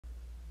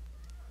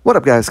What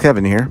up, guys?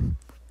 Kevin here.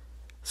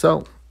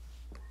 So,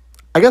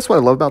 I guess what I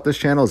love about this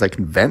channel is I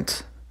can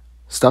vent.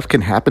 Stuff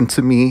can happen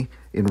to me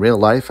in real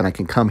life, and I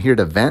can come here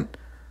to vent.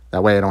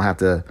 That way, I don't have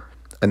to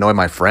annoy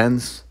my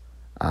friends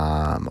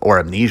or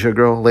Amnesia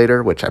Girl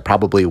later, which I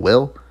probably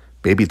will,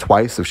 maybe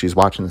twice if she's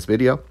watching this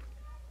video.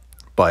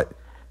 But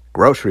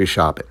grocery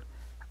shopping,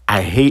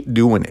 I hate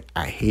doing it.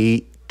 I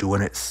hate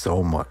doing it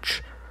so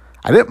much.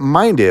 I didn't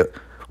mind it.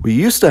 We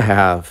used to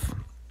have,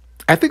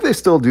 I think they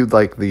still do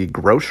like the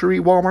grocery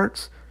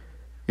Walmarts.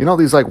 You know,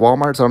 these like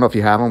Walmarts, I don't know if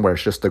you have them, where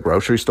it's just the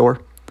grocery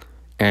store.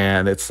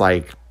 And it's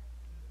like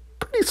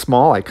pretty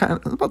small, like kind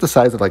of about the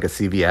size of like a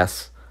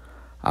CVS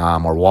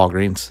or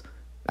Walgreens.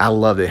 I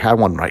loved it. Had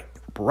one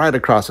right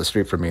across the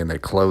street from me, and they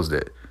closed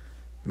it.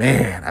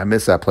 Man, I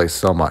miss that place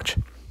so much.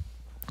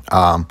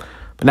 But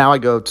now I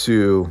go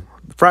to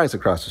Fry's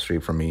across the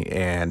street from me,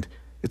 and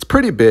it's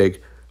pretty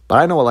big, but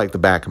I know it like the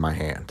back of my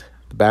hand.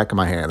 The back of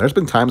my hand. There's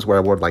been times where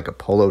I wore like a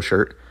polo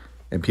shirt,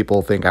 and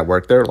people think I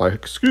work there. Like,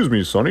 excuse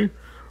me, Sonny,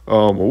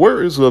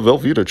 where is the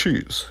Velveeta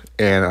cheese?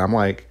 And I'm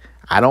like,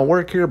 I don't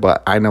work here,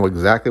 but I know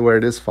exactly where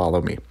it is.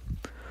 Follow me.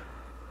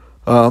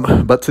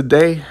 But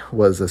today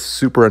was a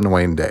super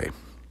annoying day.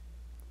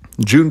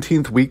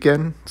 Juneteenth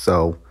weekend,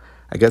 so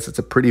I guess it's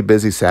a pretty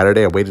busy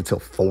Saturday. I waited till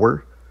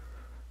 4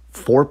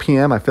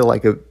 p.m. I feel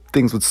like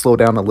things would slow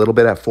down a little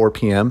bit at 4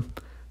 p.m.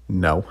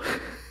 No.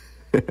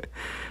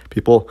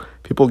 People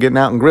getting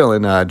out and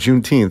grilling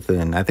Juneteenth,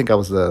 and I think I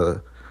was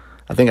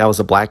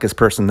the blackest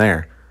person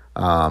there.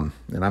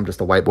 And I'm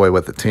just a white boy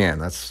with a tan.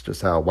 That's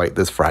just how white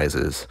this Fry's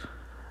is.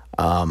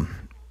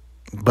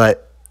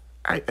 But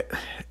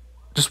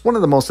just one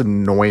of the most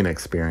annoying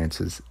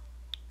experiences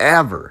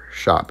ever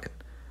shopping.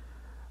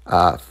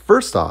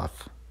 First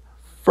off,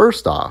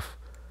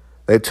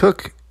 they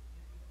took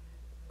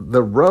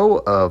the row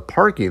of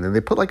parking and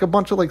they put like a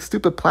bunch of like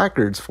stupid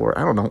placards for,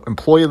 I don't know,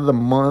 employee of the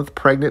month,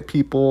 pregnant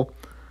people.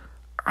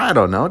 I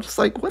don't know. Just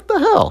like, what the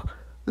hell?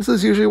 This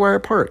is usually where I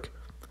park.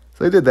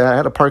 So they did that. I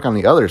had to park on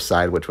the other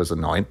side, which was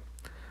annoying.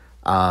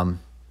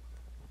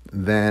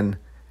 Then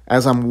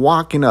as I'm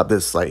walking up,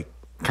 this like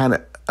kind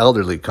of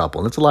elderly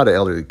couple, and it's a lot of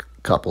elderly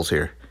couples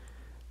here,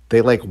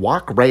 they like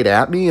walk right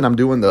at me, and I'm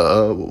doing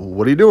the,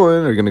 what are you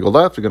doing? Are you going to go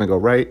left? Are you going to go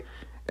right?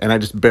 And I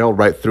just barreled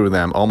right through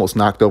them, almost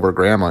knocked over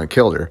grandma and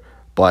killed her.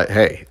 But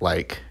hey,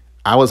 like,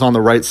 I was on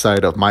the right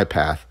side of my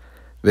path.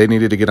 They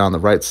needed to get on the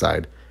right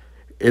side.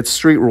 It's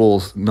street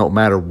rules no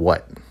matter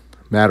what.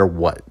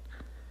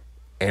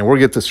 And we'll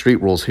get to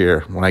street rules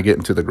here when I get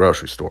into the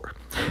grocery store.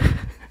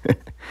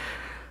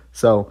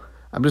 So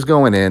I'm just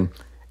going in,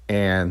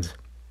 and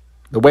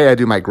the way I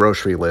do my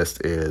grocery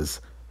list is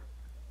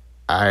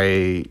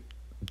I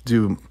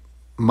do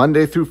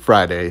Monday through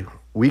Friday.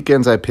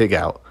 Weekends I pig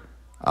out,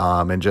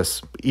 and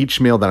just each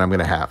meal that I'm going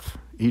to have.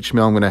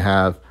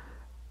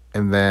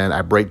 And then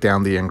I break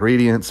down the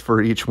ingredients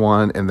for each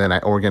one, and then I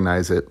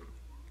organize it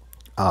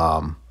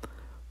from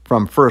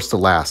first to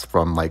last,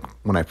 from like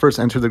when I first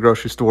enter the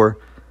grocery store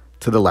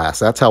to the last.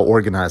 That's how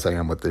organized I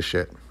am with this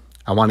shit.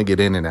 I want to get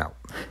in and out.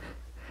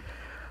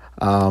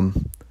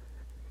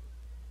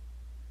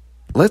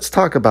 Let's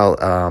talk about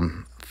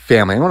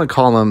family. I want to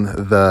call them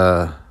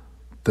the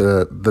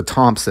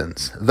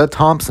Thompsons. The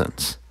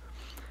Thompsons.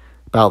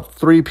 About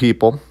 3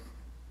 people.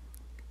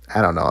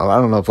 I don't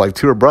know if like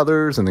 2 are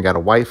brothers and they got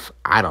a wife.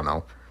 I don't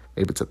know.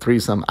 Maybe it's a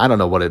threesome. I don't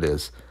know what it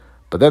is.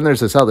 But then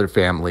there's this other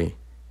family,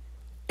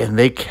 and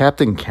they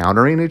kept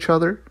encountering each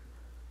other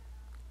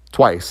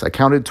twice. I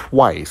counted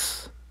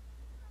twice.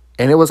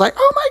 And it was like,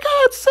 oh my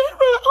God, Sarah,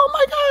 oh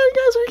my God, you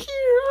guys are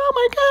here, oh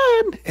my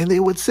God. And they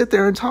would sit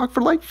there and talk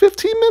for like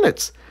 15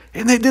 minutes.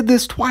 And they did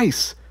this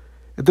twice.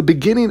 At the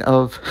beginning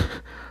of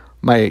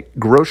my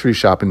grocery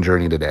shopping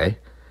journey today,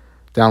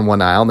 down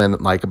one aisle, and then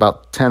like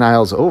about 10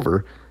 aisles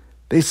over,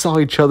 they saw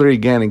each other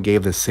again and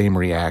gave the same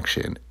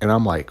reaction. And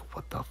I'm like,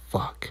 what the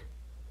fuck?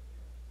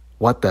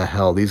 What the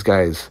hell? These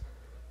guys,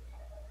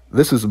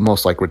 this is the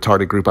most like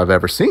retarded group I've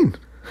ever seen.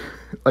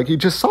 Like, you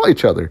just saw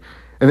each other.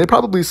 And they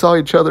probably saw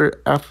each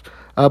other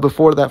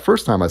before that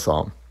first time I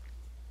saw them.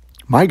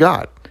 My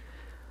God.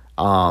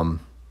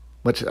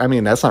 Which, I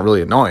mean, that's not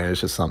really annoying.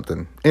 It's just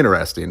something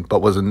interesting.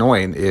 But what's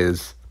annoying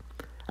is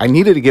I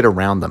needed to get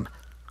around them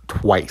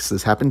twice.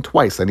 This happened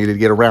twice. I needed to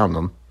get around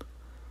them.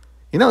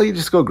 You know, you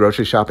just go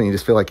grocery shopping, you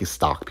just feel like you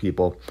stalk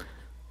people.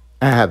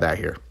 I had that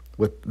here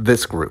with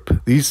this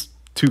group. These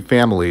 2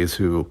 families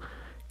who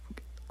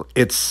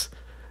it's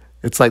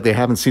like they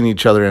haven't seen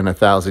each other in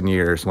 1,000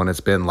 years when it's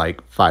been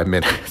like 5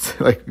 minutes.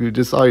 Like, we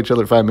just saw each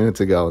other 5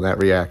 minutes ago, and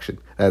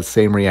that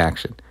same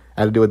reaction.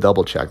 I had to do a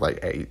double check. Like,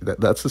 hey,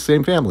 that's the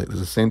same family. This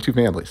is the same 2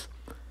 families.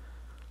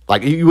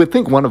 Like, you would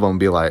think one of them would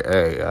be like,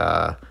 hey,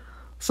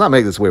 let's not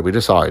make this weird. We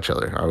just saw each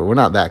other. We're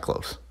not that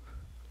close.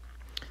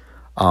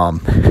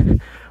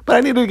 But I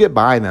needed to get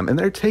by them, and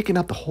they're taking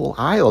up the whole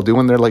aisle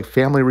doing their like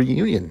family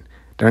reunion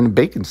during the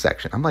bacon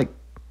section. I'm like,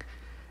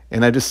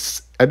 and I do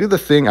the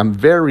thing. I'm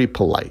very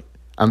polite.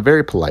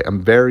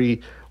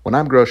 When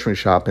I'm grocery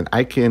shopping,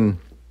 I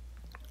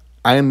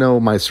know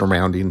my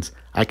surroundings.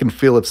 I can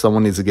feel if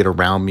someone needs to get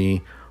around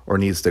me or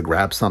needs to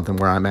grab something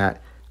where I'm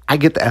at. I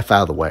get the F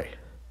out of the way.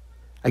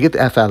 I get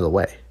the F out of the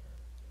way.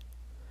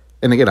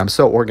 And again, I'm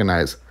so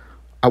organized.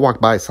 I walk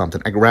by something,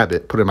 I grab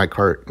it, put it in my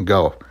cart, and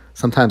go.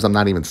 Sometimes I'm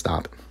not even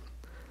stopping.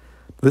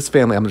 This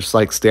family, I'm just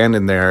like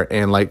standing there,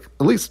 and like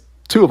at least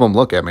two of them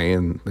look at me,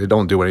 and they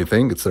don't do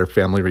anything. It's their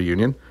family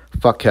reunion.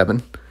 Fuck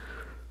Kevin.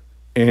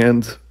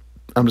 And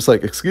I'm just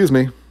like, excuse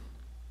me.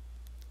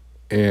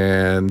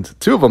 And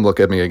two of them look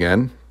at me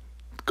again,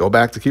 go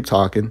back to keep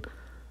talking.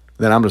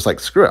 Then I'm just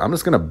like, screw it. I'm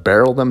just going to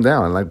barrel them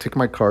down. And I take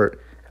my cart,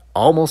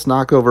 almost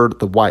knock over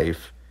the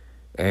wife.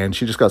 And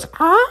she just goes,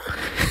 ah,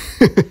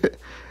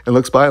 and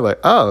looks by like,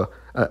 oh,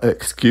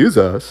 excuse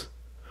us.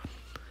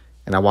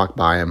 And I walk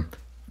by him.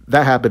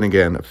 That happened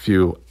again a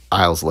few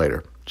aisles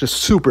later. Just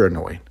super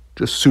annoying.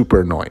 Just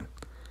super annoying.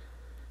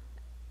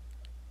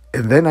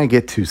 And then I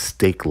get to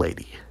steak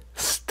lady.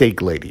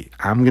 Steak lady.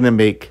 I'm going to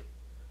make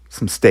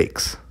some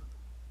steaks.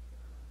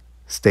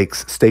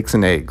 Steaks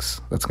and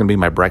eggs. That's going to be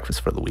my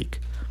breakfast for the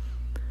week.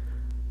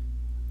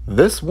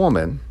 This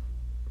woman,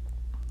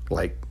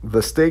 like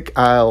the steak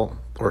aisle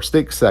or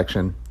steak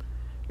section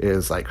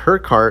is like her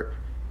cart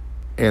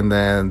and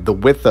then the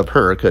width of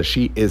her, because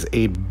she is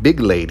a big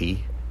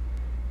lady.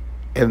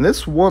 And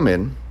this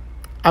woman,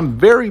 I'm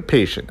very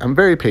patient.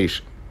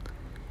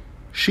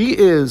 She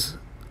is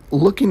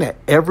looking at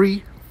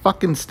every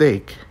fucking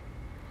steak,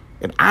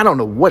 and I don't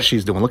know what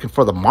she's doing, looking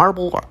for the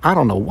marble, or I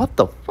don't know what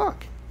the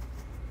fuck.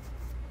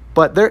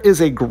 But there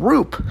is a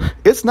group.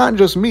 It's not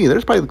just me.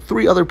 There's probably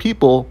 3 other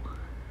people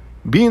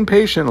being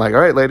patient, like,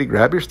 all right, lady,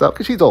 grab your stuff,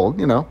 because she's old,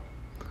 you know.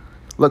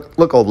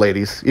 Look, old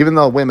ladies, even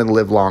though women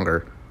live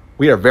longer,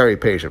 we are very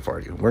patient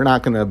for you. We're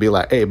not going to be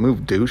like, hey,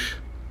 move, douche.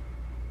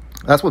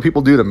 That's what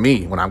people do to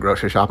me when I'm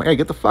grocery shopping. Hey,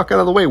 get the fuck out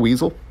of the way,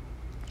 weasel.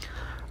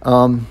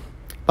 I'm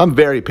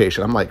very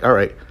patient. I'm like, all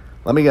right,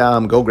 let me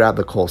go grab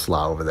the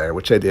coleslaw over there,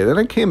 which I did. And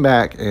I came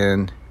back,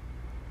 and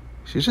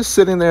she's just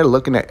sitting there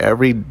looking at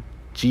every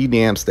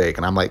G-damn steak.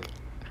 And I'm like,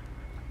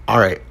 all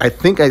right, I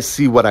think I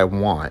see what I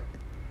want.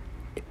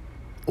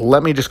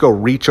 Let me just go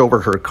reach over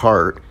her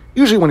cart.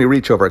 Usually when you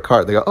reach over a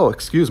cart, they go, oh,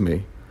 excuse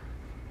me.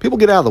 People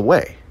get out of the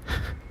way.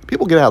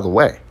 People get out of the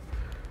way.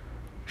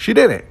 She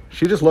didn't.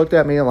 She just looked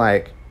at me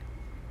like,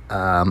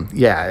 I'm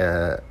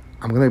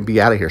going to be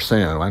out of here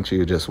soon. Why don't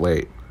you just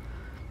wait?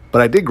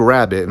 But I did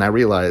grab it, and I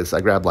realized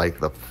I grabbed like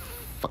the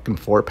fucking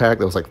 4-pack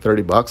that was like $30.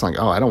 I'm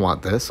like, oh, I don't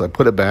want this. So I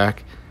put it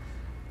back.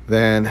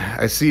 Then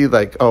I see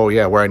like, oh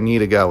yeah, where I need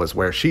to go is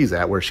where she's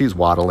at, where she's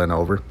waddling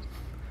over.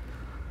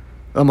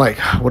 I'm like,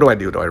 what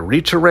do? Do I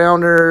reach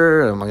around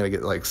her? Am I going to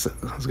get like, it's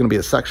going to be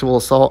a sexual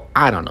assault?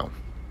 I don't know.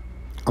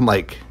 I'm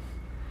like,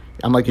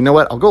 you know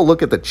what? I'll go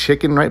look at the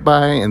chicken right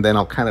by, and then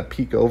I'll kind of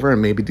peek over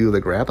and maybe do the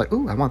grab. Like,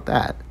 ooh, I want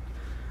that.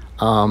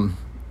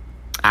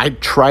 I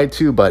tried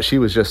to, but she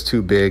was just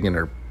too big, and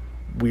her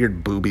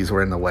weird boobies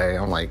were in the way.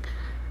 I'm like,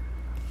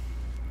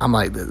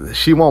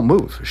 she won't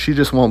move. She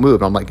just won't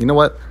move. I'm like, you know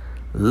what?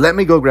 Let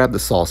me go grab the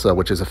salsa,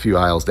 which is a few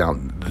aisles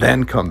down,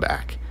 then come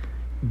back.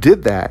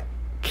 Did that,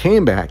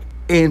 came back,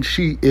 and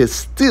she is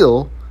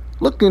still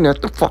looking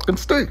at the fucking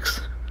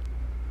steaks.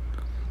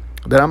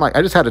 Then I'm like,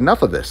 I just had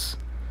enough of this.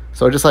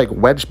 So I just like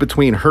wedged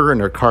between her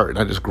and her cart, and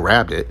I just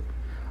grabbed it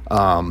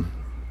and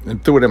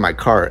threw it in my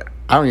cart.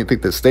 I don't even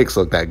think the steaks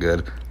look that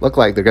good. Look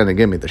like they're going to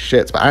give me the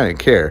shits, but I didn't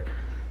care.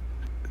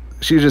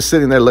 She was just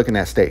sitting there looking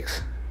at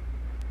steaks.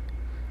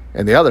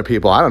 And the other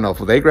people, I don't know if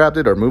they grabbed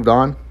it or moved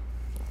on.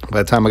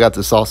 By the time I got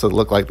to salsa, it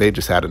looked like they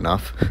just had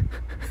enough.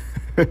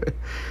 They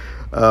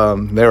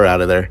were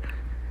out of there.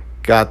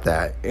 Got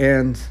that.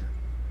 And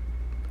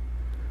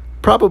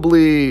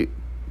probably,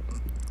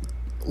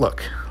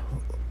 look,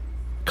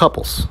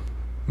 couples,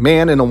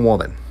 man and a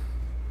woman,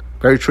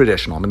 very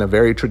traditional. I'm in a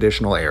very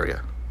traditional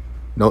area.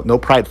 No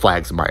pride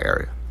flags in my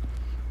area.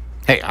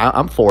 Hey,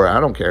 I'm for it. I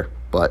don't care.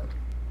 But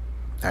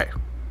hey,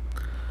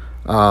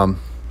 a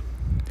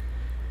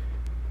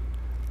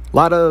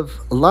lot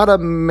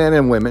of men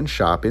and women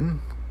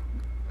shopping,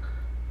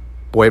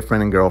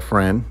 boyfriend and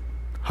girlfriend,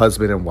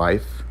 husband and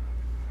wife,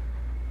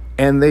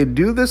 and they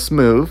do this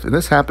move, and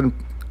this happened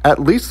at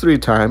least 3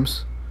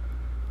 times.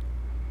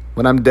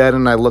 When I'm dead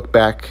and I look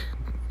back,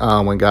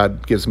 when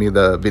God gives me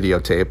the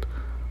videotape,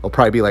 it'll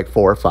probably be like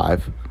 4 or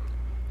 5.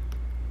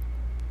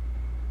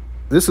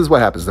 This is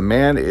what happens. The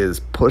man is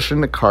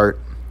pushing the cart,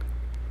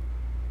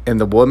 and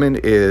the woman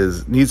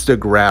needs to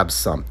grab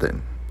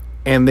something,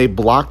 and they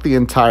block the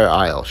entire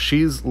aisle.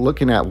 She's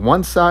looking at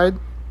one side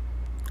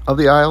of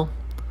the aisle,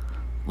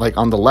 like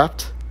on the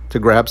left, to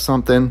grab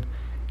something,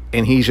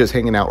 and he's just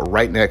hanging out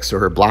right next to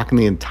her, blocking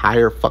the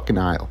entire fucking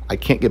aisle. I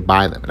can't get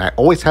by them, and I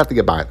always have to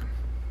get by them.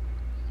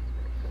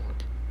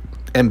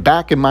 And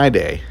back in my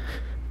day,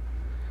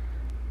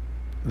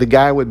 the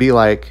guy would be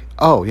like,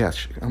 oh, yeah,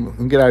 I'm going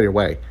to get out of your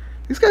way.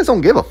 These guys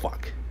don't give a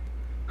fuck.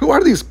 Who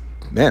are these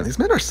men? These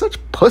men are such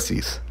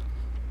pussies.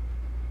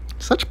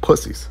 Such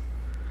pussies.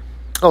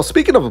 Oh,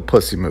 speaking of a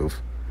pussy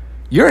move,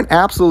 you're an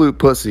absolute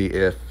pussy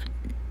if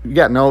you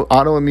got no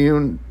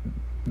autoimmune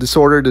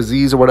disorder,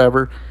 disease, or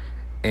whatever,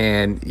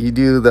 and you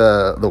do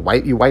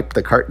you wipe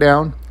the cart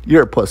down.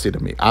 You're a pussy to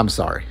me. I'm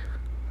sorry.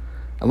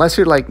 unless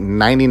you're like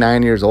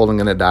 99 years old and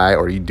gonna die,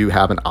 or you do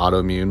have an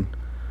autoimmune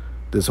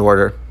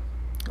disorder,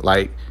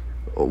 like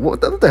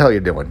what the hell are you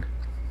doing?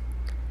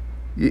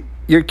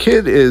 Your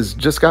kid is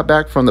just got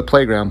back from the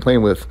playground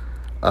playing with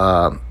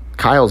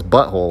Kyle's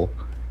butthole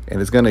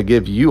and is gonna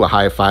give you a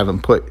high five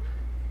and put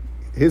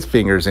his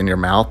fingers in your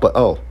mouth, but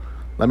oh,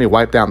 let me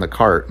wipe down the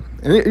cart.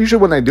 And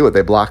usually when they do it,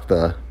 they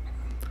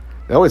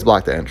always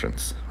block the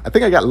entrance. I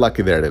think I got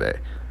lucky there today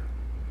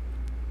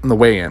on the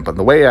way in, but on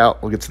the way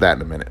out, we'll get to that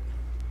in a minute.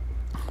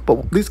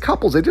 But these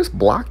couples, they just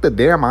block the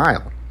damn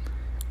aisle.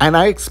 And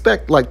I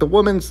expect, like, the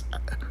women's,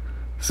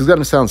 this is going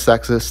to sound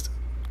sexist.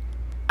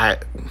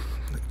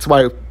 It's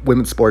why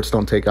women's sports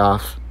don't take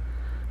off.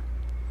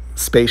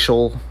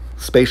 Spatial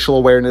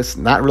awareness,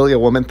 not really a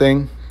woman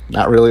thing.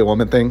 Not really a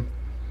woman thing.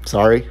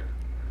 Sorry.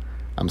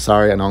 I'm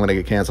sorry. I know I'm going to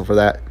get canceled for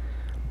that.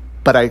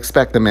 But I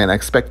expect the men, I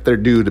expect their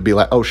dude to be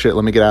like, oh shit,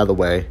 let me get out of the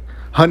way.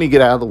 Honey,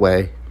 get out of the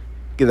way.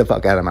 Get the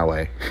fuck out of my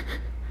way.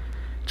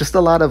 Just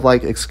a lot of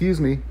like, excuse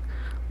me.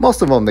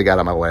 Most of them, they got out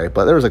of my way.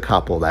 But there was a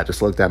couple that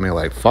just looked at me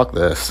like, fuck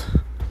this.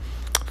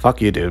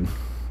 Fuck you, dude.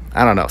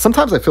 I don't know.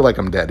 Sometimes I feel like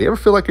I'm dead. Do you ever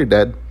feel like you're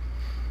dead?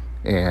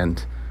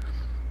 And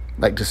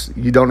like just,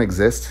 you don't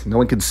exist. No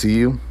one can see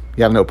you.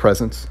 You have no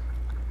presence.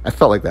 I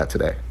felt like that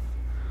today.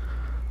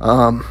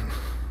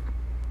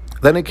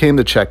 Then it came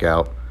to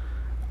checkout.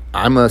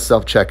 I'm a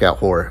self-checkout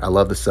whore. I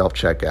love the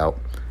self-checkout.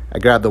 I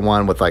grabbed the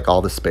one with like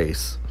all the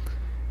space.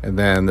 And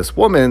then this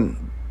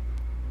woman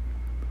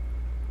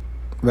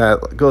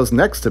that goes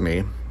next to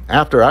me,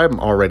 after I'm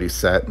already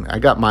set, I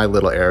got my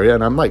little area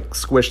and I'm like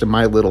squished in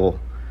my little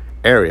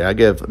area. I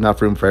give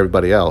enough room for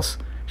everybody else.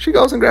 She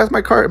goes and grabs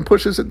my cart and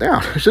pushes it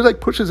down. She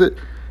like pushes it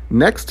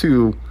next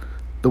to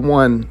the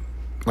one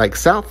like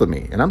south of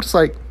me. And I'm just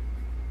like,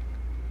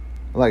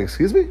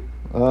 excuse me?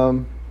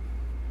 Am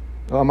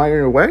I in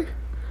your way?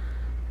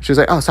 She's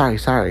like, oh, sorry.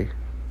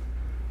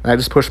 And I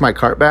just pushed my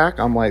cart back.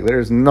 I'm like,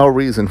 there's no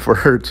reason for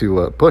her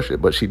to push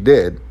it, but she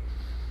did.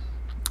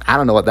 I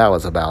don't know what that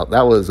was about.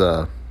 That was,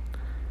 I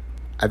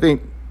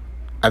think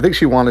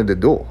she wanted to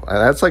duel.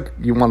 That's like,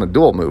 you want a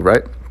duel move,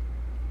 right?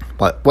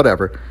 But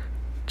whatever.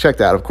 Check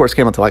that. Of course,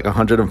 came up to like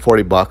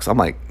 $140. I'm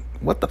like,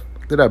 what the f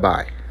did I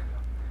buy?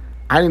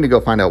 I need to go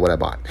find out what I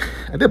bought.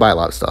 I did buy a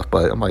lot of stuff,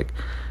 but I'm like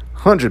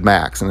 100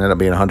 max and ended up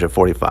being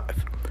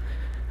 145.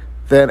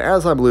 Then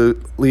as I'm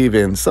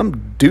leaving,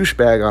 some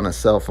douchebag on a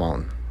cell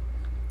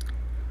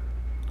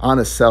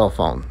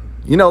phone.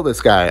 You know this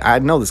guy. I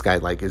know this guy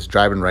like is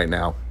driving right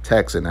now,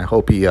 texting. I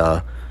hope he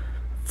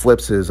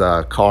flips his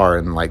car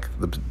and like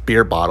the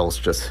beer bottles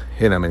just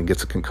hit him and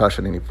gets a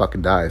concussion and he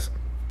fucking dies.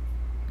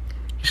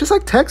 He's just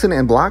like texting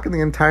and blocking the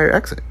entire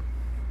exit.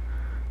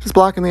 Just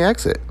blocking the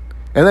exit.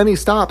 And then he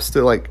stops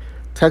to like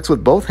text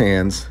with both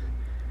hands.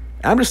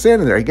 I'm just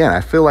standing there. Again, I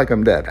feel like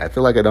I'm dead. I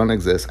feel like I don't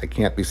exist. I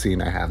can't be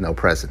seen. I have no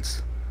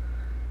presence.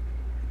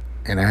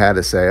 And I had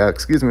to say,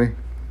 excuse me.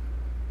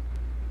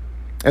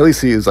 At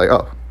least he was like,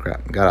 oh,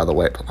 crap, got out of the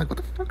way. I'm like, what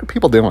the fuck are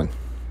people doing?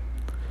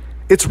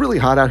 It's really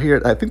hot out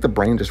here. I think the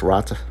brain just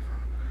rots,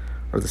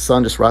 or the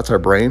sun just rots our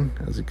brain,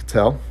 as you can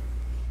tell.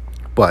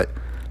 But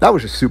that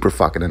was just super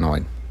fucking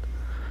annoying.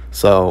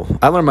 So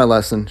I learned my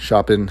lesson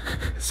shopping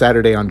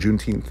Saturday on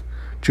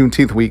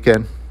Juneteenth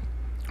weekend,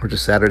 or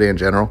just Saturday in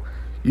general.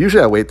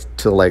 Usually I wait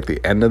till like the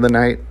end of the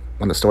night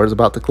when the store's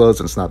about to close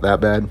and it's not that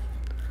bad.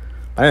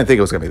 I didn't think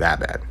it was going to be that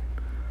bad.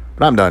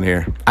 But I'm done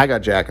here. I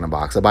got Jack in a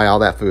Box. I buy all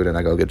that food and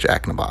I go get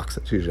Jack in a Box.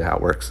 That's usually how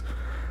it works.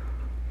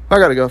 I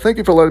got to go. Thank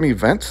you for letting me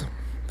vent.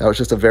 That was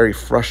just a very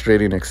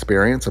frustrating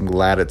experience. I'm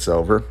glad it's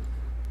over.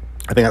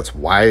 I think that's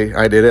why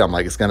I did it. I'm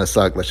like, it's going to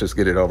suck. Let's just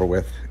get it over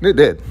with. And it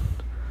did.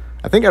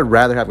 I think I'd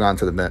rather have gone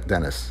to the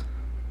dentist.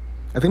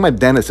 I think my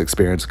dentist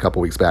experience a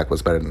couple weeks back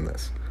was better than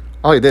this.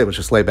 All he did was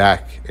just lay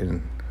back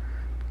and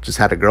just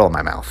had a girl in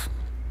my mouth.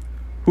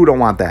 Who don't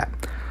want that?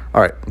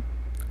 All right.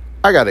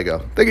 I got to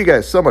go. Thank you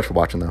guys so much for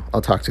watching, though.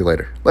 I'll talk to you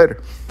later.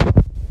 Later.